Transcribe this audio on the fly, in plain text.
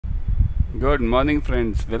Good morning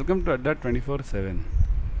friends, welcome to Adda 24/7.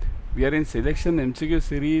 We are in selection MCQ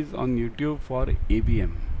series on YouTube for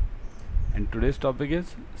ABM and today's topic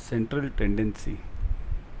is central tendency.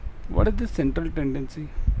 What is this central tendency?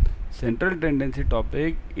 Central tendency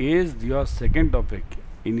topic is your second topic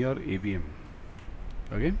in your ABM.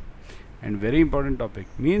 Okay, and very important topic,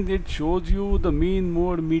 means it shows you the mean,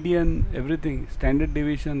 mode, median, everything, standard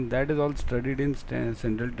deviation, that is all studied in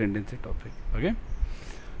central tendency topic. Okay,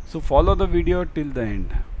 so follow the video till the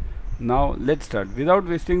end. Now let's start. Without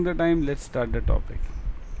wasting the time, let's start the topic.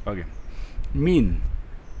 Okay, mean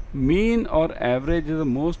or average is the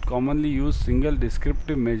most commonly used single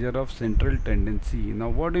descriptive measure of central tendency. Now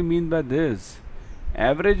what do you mean by this?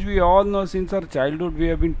 Average, we all know, since our childhood we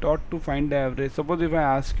have been taught to find the average. Suppose if I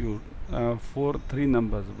ask you for three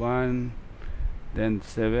numbers, 1, then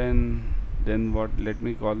 7, then what, let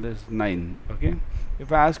me call this 9. Okay,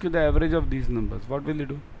 if I ask you the average of these numbers, what will you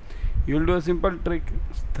do? You will do a simple trick,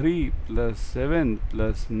 3 plus 7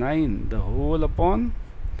 plus 9, the whole upon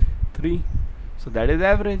 3. So that is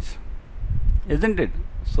average, isn't it?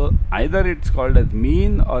 So either it's called as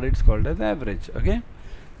mean or it's called as average. Okay,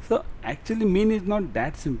 so actually mean is not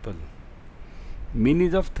that simple. Mean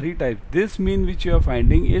is of three types. This mean which you are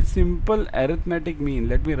finding is simple arithmetic mean.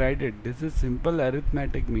 Let me write it. This is simple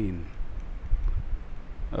arithmetic mean.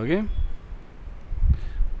 Okay,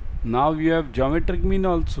 now you have geometric mean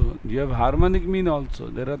also, you have harmonic mean also.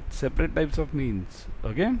 There are separate types of means.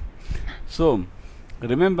 Okay, so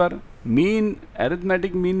remember, mean,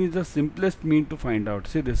 arithmetic mean is the simplest mean to find out.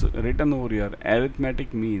 See this written over here,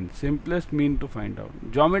 arithmetic mean, simplest mean to find out.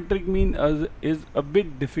 Geometric mean is a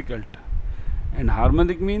bit difficult, and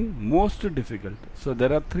harmonic mean most difficult. So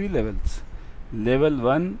there are three levels. Level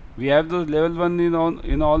 1, we have those level 1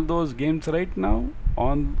 in all those games right now,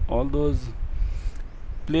 on all those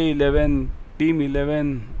play 11, team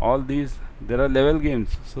 11, all these, there are level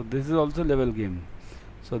games. So this is also level game.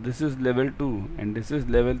 So this is level 2 and this is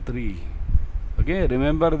level 3. Okay,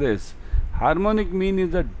 remember this. Harmonic mean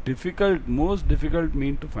is the most difficult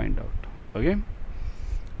mean to find out. Okay,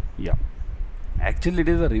 yeah, actually it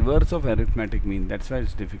is the reverse of arithmetic mean, that's why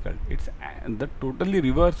it's difficult. It's the totally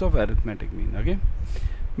reverse of arithmetic mean. Okay,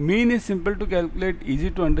 mean is simple to calculate, easy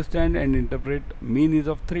to understand and interpret. Mean is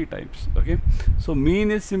of three types. Okay, so mean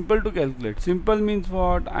is simple to calculate. Simple means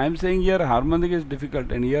what? I am saying here harmonic is difficult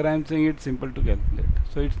and here I am saying it's simple to calculate.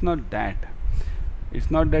 So it's not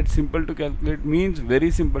that simple to calculate. Means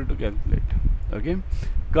very simple to calculate. Okay,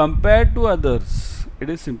 compared to others it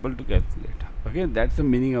is simple to calculate. Okay, that's the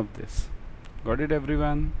meaning of this. Got it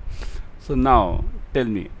everyone? So now tell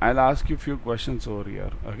me, I'll ask you few questions over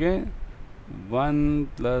here. Okay, 1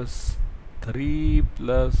 plus 3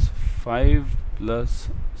 plus 5 plus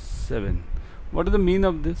 7. What is the mean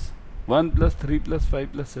of this? 1 plus 3 plus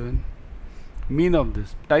 5 plus 7. Mean of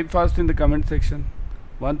this. Type fast in the comment section.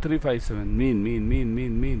 1357.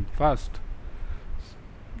 Mean. Fast.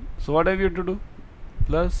 So what have you to do?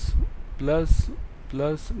 Plus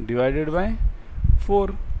divided by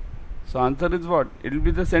 4. So answer is what? It will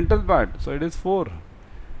be the central part. So it is 4.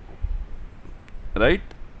 Right?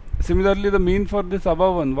 Similarly, the mean for this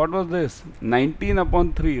above one, what was this? 19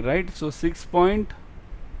 upon 3, right? So 6 point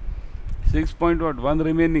what? 1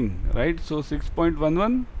 remaining, right? So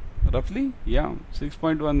 6.11 roughly, yeah,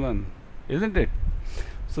 6.11, isn't it?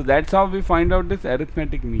 So that's how we find out this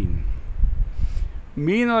arithmetic mean.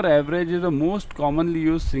 Mean or average is the most commonly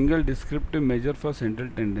used single descriptive measure for central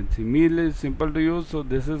tendency. Mean is simple to use, so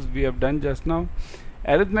this is we have done just now.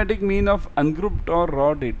 Arithmetic mean of ungrouped or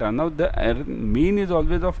raw data. Now the mean is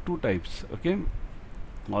always of two types. Okay,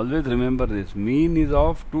 always remember this, mean is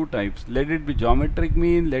of two types. Let it be geometric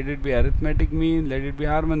mean, let it be arithmetic mean, let it be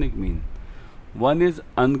harmonic mean. One is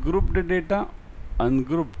ungrouped data,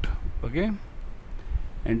 ungrouped. Okay,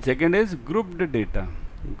 and second is grouped data,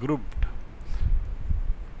 grouped.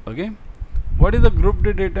 Okay, what is the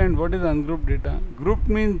grouped data and what is ungrouped data? Grouped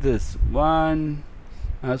means this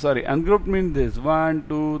ungrouped means this 1,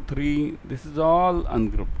 2, 3, this is all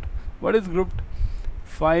ungrouped. What is grouped?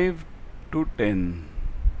 5 to 10,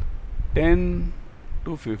 10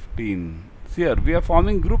 to 15. See here, we are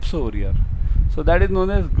forming groups over here. So that is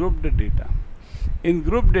known as grouped data. In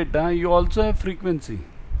grouped data, you also have frequency.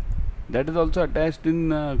 That is also attached in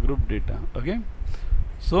grouped data. Okay,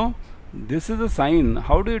 so this is a sign.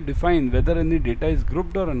 How do you define whether any data is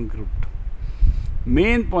grouped or ungrouped?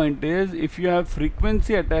 Main point is, if you have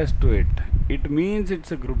frequency attached to it, it means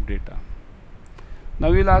it's a group data. Now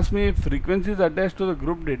you will ask me, if frequency is attached to the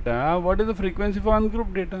group data, what is the frequency for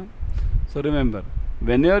ungrouped data? So remember,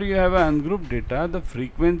 whenever you have an ungrouped data, the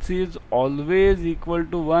frequency is always equal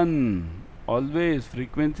to 1. always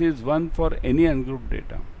frequency is 1 for any ungrouped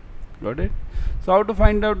data. Got it? So how to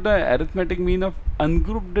find out the arithmetic mean of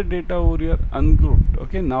ungrouped data over here? Ungrouped.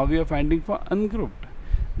 Okay, now we are finding for ungrouped,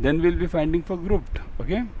 then we'll be finding for grouped.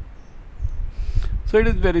 Okay, so it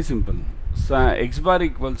is very simple. So x bar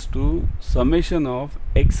equals to summation of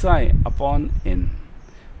xi upon n,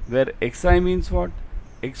 where xi means what?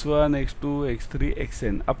 x1, x2, x3,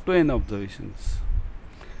 xn, up to n observations.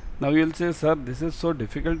 Now you will say, sir, this is so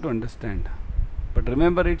difficult to understand. But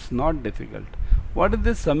remember, it's not difficult. What is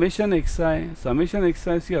this summation xi? Summation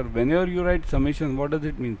xi is here. Whenever you write summation, what does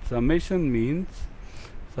it mean? Summation means,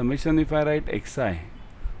 summation if I write xi,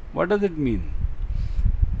 what does it mean?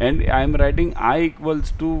 And I am writing I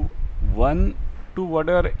equals to 1 to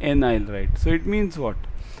whatever n I will write. So it means what?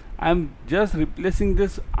 I am just replacing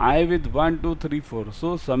this I with 1, 2, 3, 4.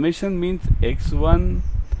 So summation means x1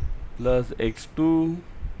 plus x2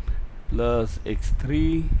 plus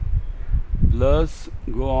x3 plus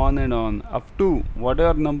go on and on up to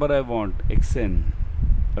whatever number I want, xn.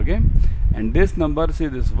 Okay, and this number, see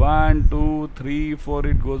this 1, 2, 3, 4,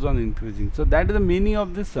 it goes on increasing. So that is the meaning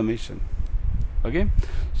of this summation. Okay,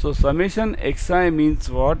 so summation xi means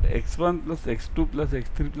what? x1 plus x2 plus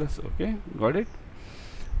x3 plus, okay, got it?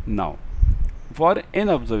 Now for n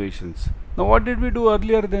observations, now what did we do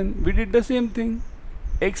earlier? Then we did the same thing.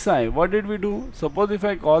 Xi, what did we do? Suppose if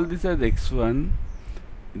I call this as x1,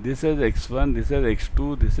 this is x1, this is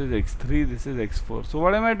x2, this is x3, this is x4. So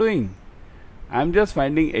what am I doing? I am just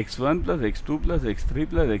finding x1 plus x2 plus x3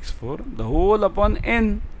 plus x4, the whole upon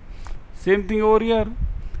n. Same thing over here,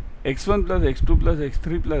 x1 plus x2 plus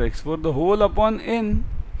x3 plus x4, the whole upon n.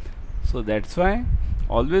 So that's why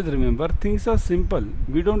always remember, things are simple,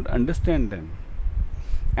 we don't understand them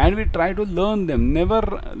and we try to learn them, never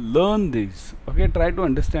learn these. Okay, try to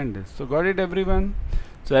understand this. So got it, everyone?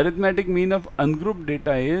 So arithmetic mean of ungrouped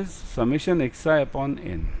data is summation xi upon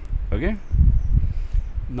n. Okay,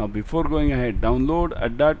 now before going ahead, download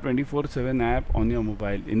Adda 24/7 app on your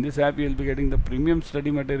mobile. In this app you will be getting the premium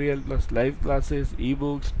study material plus live classes,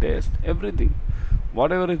 ebooks, tests, everything.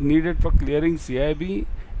 Whatever is needed for clearing CAIIB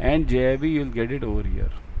and JIIB, you will get it over here.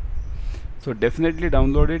 So definitely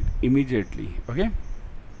download it immediately. Okay,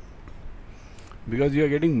 because you are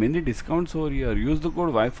getting many discounts over here. Use the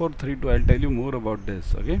code Y432. I'll tell you more about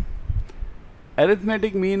this. Okay,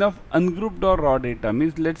 arithmetic mean of ungrouped or raw data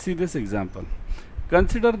means, let's see this example.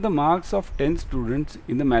 Consider the marks of 10 students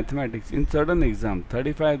in the mathematics in certain exam,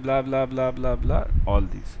 35 blah blah blah blah blah, all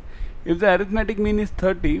these. If the arithmetic mean is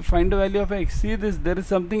 30, find the value of x. See this, there is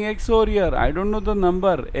something x over here. I don't know the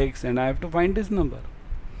number x and I have to find this number.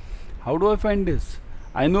 How do I find this?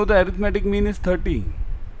 I know the arithmetic mean is 30.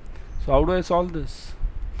 So how do I solve this?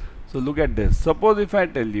 So look at this. Suppose if I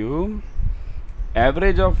tell you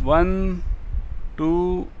average of 1,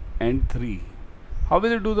 2 and 3. How will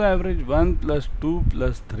you do the average? 1 plus 2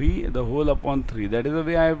 plus 3, the whole upon 3. That is the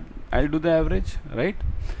way I'll do the average, right?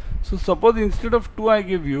 So suppose instead of 2 I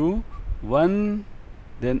give you 1,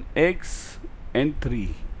 then x and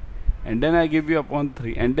 3, and then I give you upon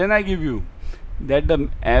 3, and then I give you that the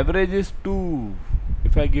average is 2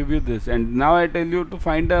 if I give you this, and now I tell you to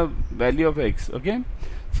find the value of x. Okay,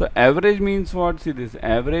 so average means what? See this,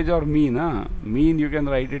 average or mean, mean, you can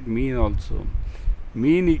write it mean also.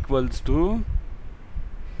 Mean equals to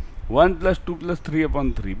 1 plus 2 plus 3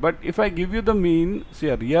 upon 3. But if I give you the mean,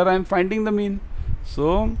 see here I am finding the mean.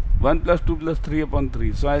 So 1 plus 2 plus 3 upon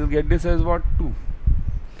 3. So I will get this as what? 2.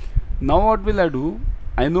 Now what will I do?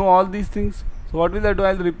 I know all these things. So what will I do?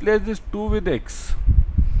 I will replace this 2 with x.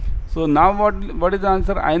 So now what is the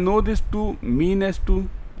answer? I know this 2 mean as 2,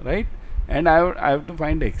 right? And I have to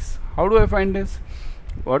find x. How do I find this?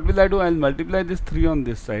 What will I do? I will multiply this 3 on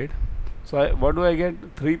this side. So what do I get?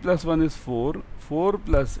 3 plus 1 is 4. 4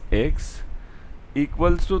 plus x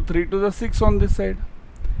equals to 3 to the 6 on this side.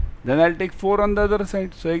 Then I'll take 4 on the other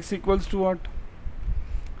side. So x equals to what?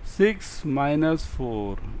 6 minus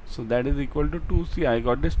 4. So that is equal to 2. See, I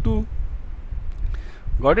got this 2.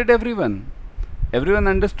 Got it, everyone? Everyone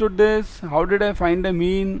understood this? How did I find a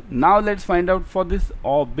mean? Now let's find out for this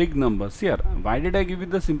big numbers. Here, why did I give you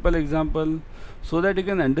the simple example? So that you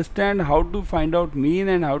can understand how to find out mean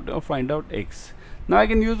and how to find out x. Now I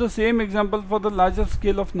can use the same example for the larger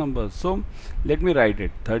scale of numbers. So let me write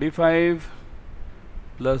it. 35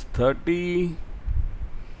 plus 30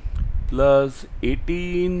 plus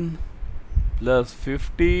 18 plus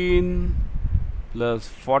 15 plus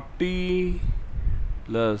 40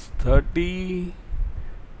 plus 30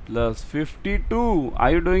 plus 52.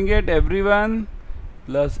 Are you doing it, everyone?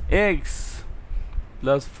 Plus x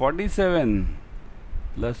plus 47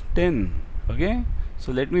 plus 10. Okay,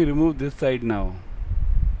 so let me remove this side now.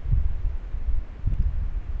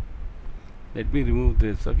 Let me remove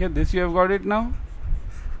this. Okay, this you have got it now.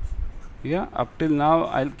 Yeah, up till now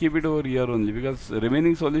I'll keep it over here only because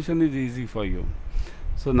remaining solution is easy for you.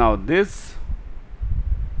 So now this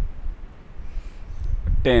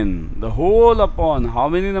 10, the whole upon how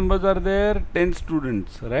many numbers are there? 10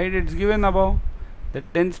 students, right? It's given above the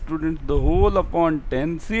 10 students, the whole upon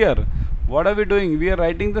 10. See here, what are we doing? We are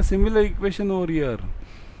writing the similar equation over here,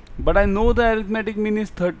 but I know the arithmetic mean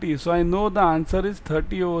is 30, so I know the answer is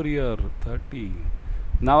 30 over here, 30.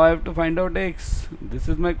 Now I have to find out x. This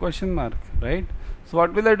is my question mark, right? So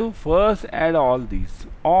what will I do? First add all these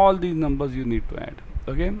numbers you need to add.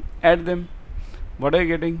 Okay, add them. What are you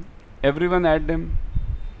getting? Everyone add them.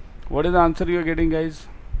 What is the answer you are getting, guys?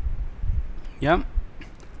 Yeah.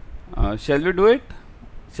 Shall we do it?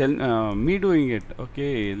 Shall me doing it?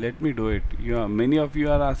 Okay, let me do it. Many of you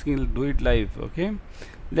are asking, do it live. Okay,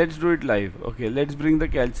 let's do it live. Okay, let's bring the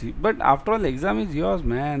calci. But after all, exam is yours,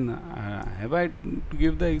 man. Have I to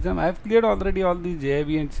give the exam? I have cleared already all these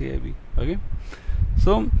JIB and CIB. Okay,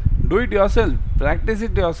 so do it yourself. Practice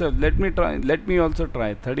it yourself. Let me try. Let me also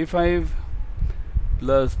try. 35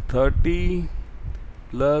 plus 30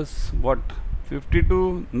 plus what?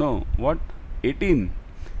 52? No. What? 18.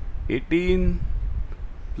 18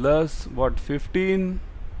 plus what? 15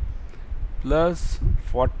 plus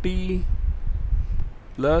 40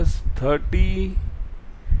 plus 30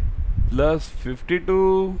 plus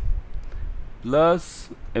 52 plus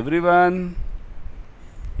everyone.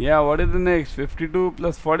 Yeah, what is the next? 52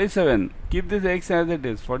 plus 47. Keep this x as it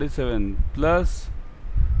is. 47 plus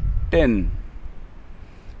 10.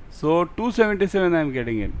 So 277 I am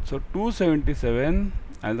getting it. So 277,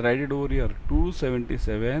 I'll write it over here.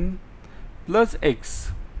 277 plus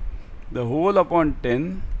x, the whole upon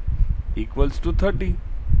 10 equals to 30.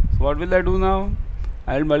 So what will I do now?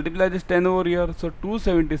 I'll multiply this 10 over here. So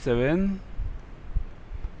 277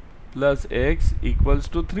 plus x equals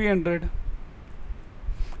to 300.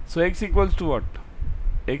 So x equals to what?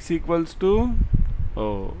 X equals to,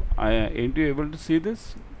 oh, ain't you able to see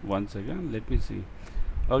this? One second, let me see.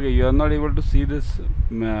 Okay, you are not able to see this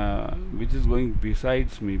which is going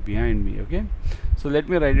besides me, behind me. Okay, so let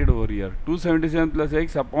me write it over here. 277 plus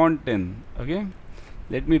x upon 10. Okay,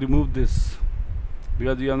 let me remove this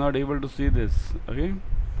because you are not able to see this. Okay,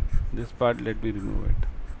 this part, let me remove it.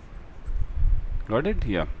 Got it?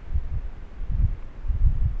 Yeah.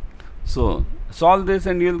 So solve this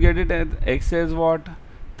and you will get it as x as what?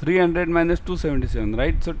 300 minus 277,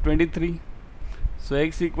 right? So 23. So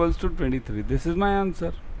x equals to 23. This is my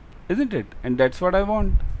answer, isn't it? And that's what I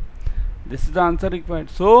want. This is the answer required.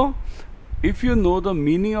 So if you know the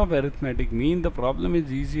meaning of arithmetic mean, the problem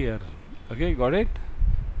is easier. Okay, got it?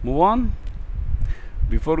 Move on.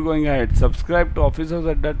 Before going ahead, subscribe to Office Hours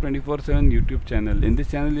Adda 24/7 YouTube channel. In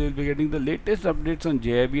this channel you will be getting the latest updates on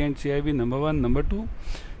JIB and CIB, number 1. Number 2,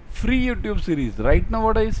 free YouTube series. Right now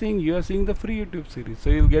what are you seeing? You are seeing the free YouTube series. So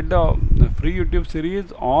you'll get the free YouTube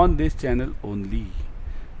series on this channel only.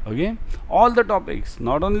 Okay, all the topics,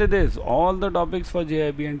 not only this, all the topics for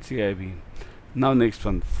JIB and CIB. Now next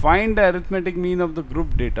one, find the arithmetic mean of the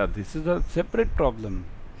group data. This is a separate problem.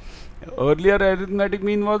 Earlier arithmetic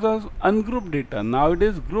mean was a ungrouped data. Now it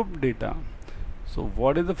is group data. So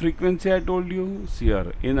what is the frequency I told you? See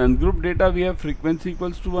here, in ungrouped data we have frequency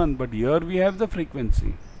equals to 1, but here we have the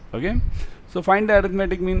frequency. Okay, so find the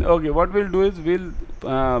arithmetic mean. Okay, what we'll do is we'll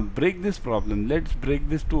break this problem. Let's break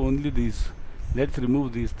this to only these. Let's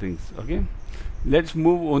remove these things. Okay, let's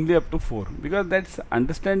move only up to 4 because that's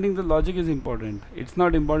understanding the logic is important. It's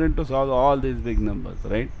not important to solve all these big numbers,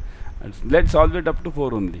 right? Let's solve it up to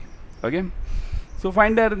 4 only. Okay, so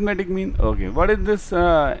find the arithmetic mean. Okay, what is this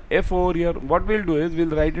f over here? What we'll do is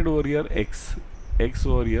we'll write it over here, x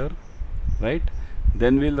over here, right?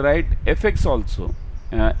 Then we'll write fx also,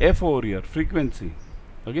 f over here, frequency.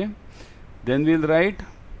 Okay, then we'll write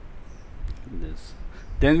this,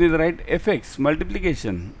 then we'll write fx,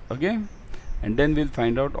 multiplication. Okay, and then we'll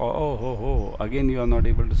find out, again you are not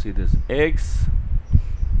able to see this, x,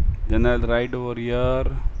 then I'll write over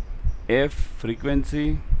here f,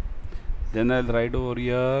 frequency, then I'll write over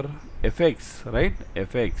here fx, right?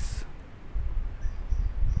 Fx.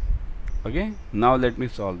 Okay, now let me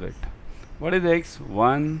solve it. What is x?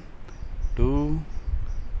 1, 2,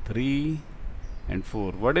 3 and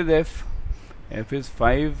 4. What is f? F is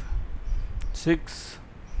 5, 6,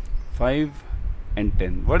 5 and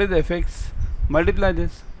 10. What is fx? Multiply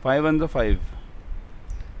this. 5 1 is 5,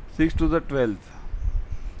 6 2 is 12,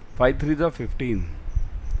 5 3 is 15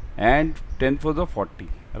 and 10 4 is 40.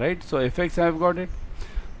 Right? So fx I have got it.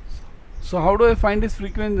 So how do I find this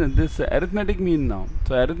frequency, this arithmetic mean now?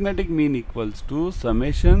 So arithmetic mean equals to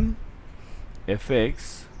summation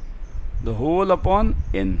fx the whole upon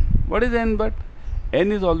n. What is n but?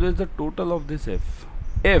 N is always the total of this f.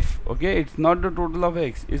 F, okay, it's not the total of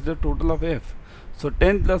x, it's the total of f. So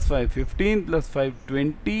 10 plus 5, 15 plus 5,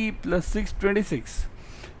 20 plus 6, 26.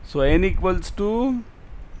 So n equals to,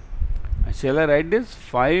 shall I write this?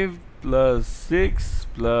 5 plus 6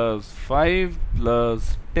 plus 5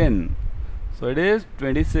 plus 10. So it is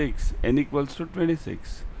 26. N equals to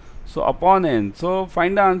 26. So upon n. So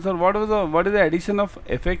find the answer. What is the addition of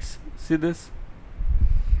fx? See this.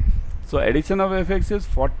 So addition of fx is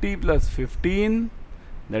 40 plus 15.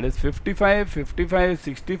 That is 55, 55,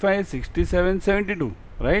 65, 67, 72.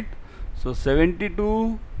 Right? So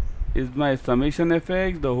 72 is my summation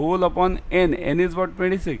fx. The whole upon n. N is what?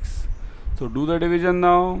 26. So do the division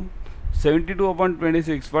now. 72 upon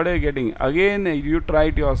 26. What are you getting? Again, you try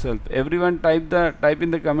it yourself. Everyone type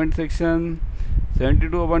in the comment section.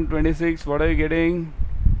 72 upon 26. What are you getting?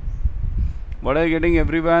 What are you getting,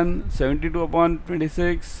 everyone? 72 upon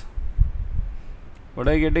 26. What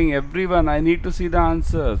are you getting, everyone? I need to see the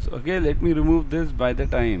answers. Okay, let me remove this by the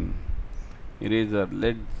time. Eraser.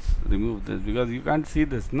 Let's remove this because you can't see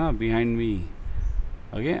this now behind me.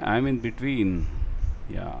 Okay, I'm in between.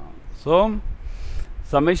 Yeah. So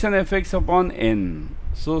summation fx upon n.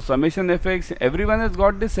 So summation fx, everyone has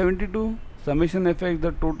got this 72. Summation fx,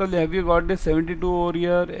 the total, have you got this 72 over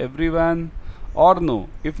here, everyone, or no?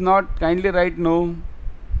 If not, kindly write no.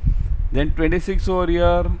 Then 26 over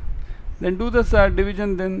here. Then do the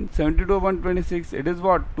division. Then 72 upon 26. It is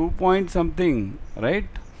what? 2 point something, right?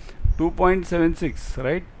 2.76,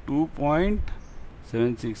 right?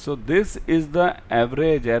 2.76. So this is the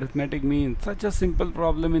average arithmetic mean. Such a simple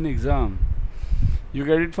problem in exam. You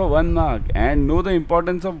get it for 1 mark, and know the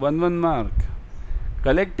importance of 1 mark.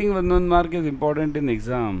 Collecting 1 mark is important in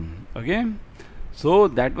exam. Okay. So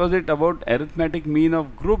that was it about arithmetic mean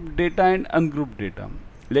of grouped data and ungrouped data.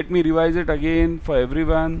 Let me revise it again for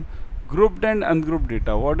everyone. Grouped and ungrouped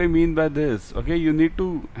data. What do you mean by this? Okay, you need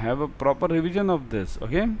to have a proper revision of this.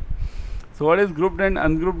 Okay. So what is grouped and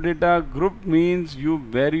ungrouped data? Grouped means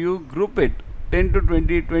where you group it 10 to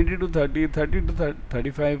 20, 20 to 30, 30 to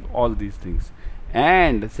 35, all these things.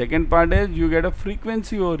 And second part is you get a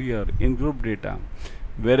frequency over here in group data,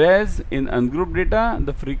 whereas in ungrouped data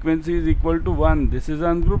the frequency is equal to 1. This is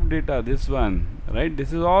ungrouped data, this one, right?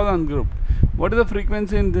 This is all ungrouped. What is the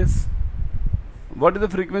frequency in this? What is the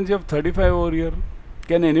frequency of 35 over here?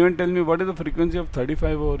 Can anyone tell me what is the frequency of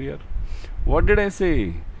 35 over here? What did I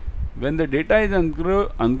say? When the data is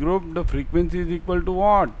ungrouped, the frequency is equal to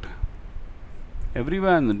what?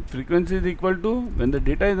 Everyone, frequency is equal to when the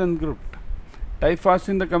data is ungrouped. Type fast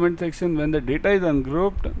in the comment section. When the data is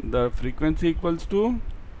ungrouped, the frequency equals to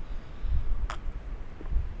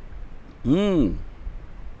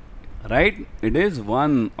right? It is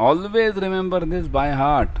 1. Always remember this by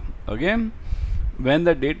heart. Okay. When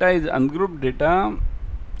the data is ungrouped data,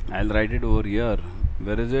 I'll write it over here.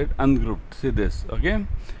 Where is it? Ungrouped. See this. Okay.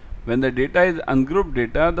 When the data is ungrouped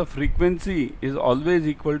data, the frequency is always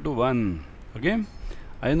equal to 1. Okay.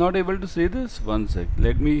 Are you not able to see this? One sec.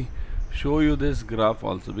 Let me show you this graph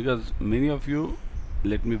also, because many of you,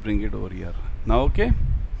 let me bring it over here now. Okay.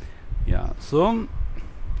 Yeah. So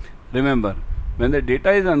remember, when the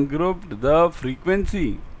data is ungrouped, the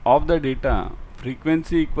frequency of the data,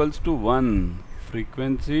 frequency equals to 1.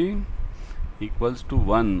 Frequency equals to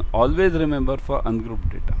 1. Always remember for ungrouped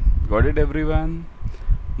data. Got it, everyone?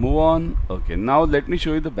 Move on. Okay, now let me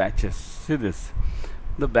show you the batches. See this.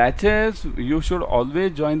 The batches, you should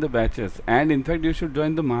always join the batches, and in fact you should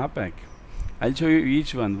join the Mahapack. I'll show you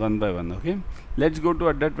each one by one. Okay, let's go to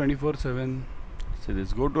Adda 24/7. So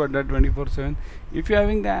this, go to Adda 24/7. If you're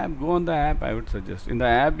having the app, go on the app. I would suggest in the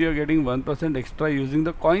app you're getting 1% extra using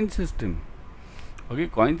the coin system. Okay,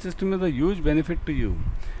 coin system is a huge benefit to you.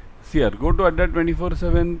 See here, go to Adda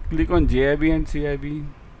 24/7, click on JIB and CIB.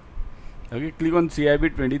 Okay, click on CIB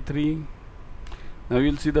 23. Now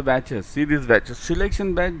you'll see the batches. See these batches.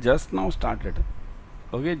 Selection batch just now started.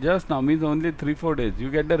 Okay, just now means only 3-4 days. You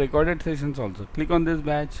get the recorded sessions also. Click on this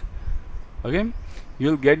batch. Okay,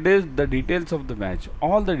 you'll get the details of the batch.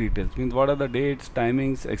 All the details means what are the dates,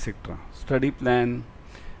 timings, etc. Study plan.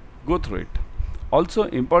 Go through it. Also,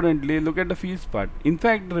 importantly, look at the fees part. In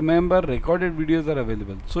fact, remember, recorded videos are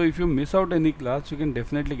available. So if you miss out any class, you can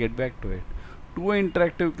definitely get back to it. 2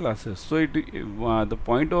 interactive classes. So the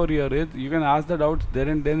point over here is you can ask the doubts there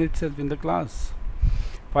and then itself in the class.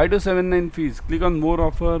 5279 fees. Click on more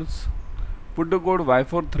offers. Put the code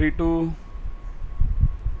Y432.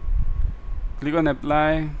 Click on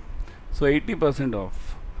apply. So 80%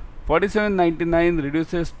 off. 47.99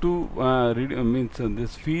 reduces to means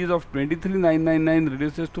this fees of 23,999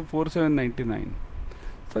 reduces to 47.99.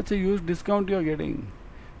 Such a huge discount you are getting.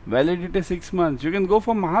 Validity 6 months. You can go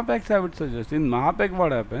for Mahapacks, I would suggest. In Mahapack,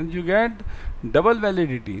 what happens? You get double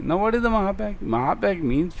validity. Now, what is the Mahapack? Mahapack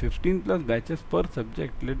means 15 plus batches per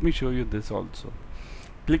subject. Let me show you this also.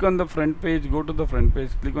 Click on the front page, go to the front page,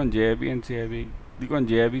 click on JIB and CIB. Click on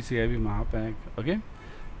JIB, CIB, Mahapack. Okay.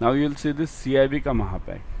 Now you will see this CIB ka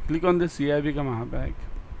Mahapack. Click on this CIB ka Mahapack.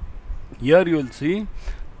 Here you will see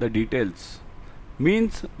the details.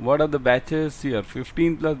 Means what are the batches here?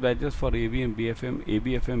 15 plus batches for ABM, BFM,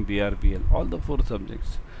 ABFM, BRPL. All the 4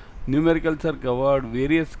 subjects. Numericals are covered,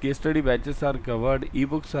 various case study batches are covered,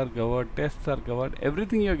 ebooks are covered, tests are covered,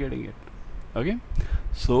 everything you are getting it. Okay.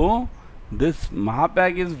 So this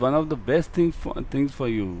Mahapack is one of the best things for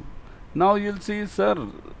you. Now you'll see, sir,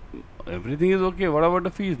 everything is okay. What about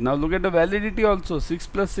the fees? Now look at the validity also. 6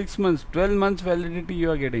 plus 6 months, 12 months validity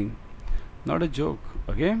you are getting. Not a joke.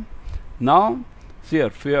 Okay. Now see here,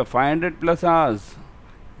 500 plus hours.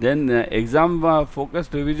 Then exam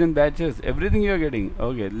focused revision batches. Everything you are getting.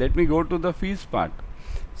 Okay. Let me go to the fees part.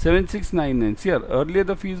 7699. See here, earlier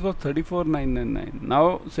the fees was 34999.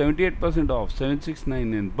 Now 78% off.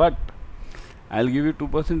 7699. But I'll give you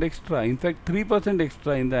 2% extra. In fact, 3%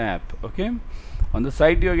 extra in the app. Okay. On the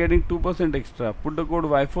site you are getting 2% extra. Put the code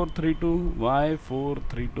Y432.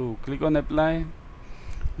 Y432. Click on apply.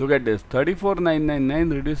 Look at this. 34999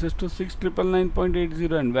 reduces to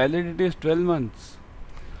 6999.80 and validity is 12 months.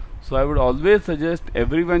 So I would always suggest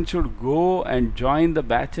everyone should go and join the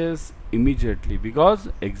batches immediately, because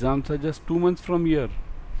exams are just 2 months from here.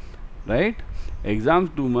 Right?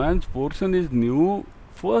 Exams 2 months. Portion is new.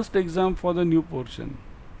 First exam for the new portion.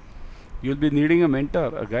 You'll be needing a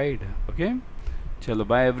mentor, a guide. Okay. Chalo,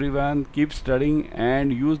 bye everyone. Keep studying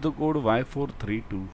and use the code Y432.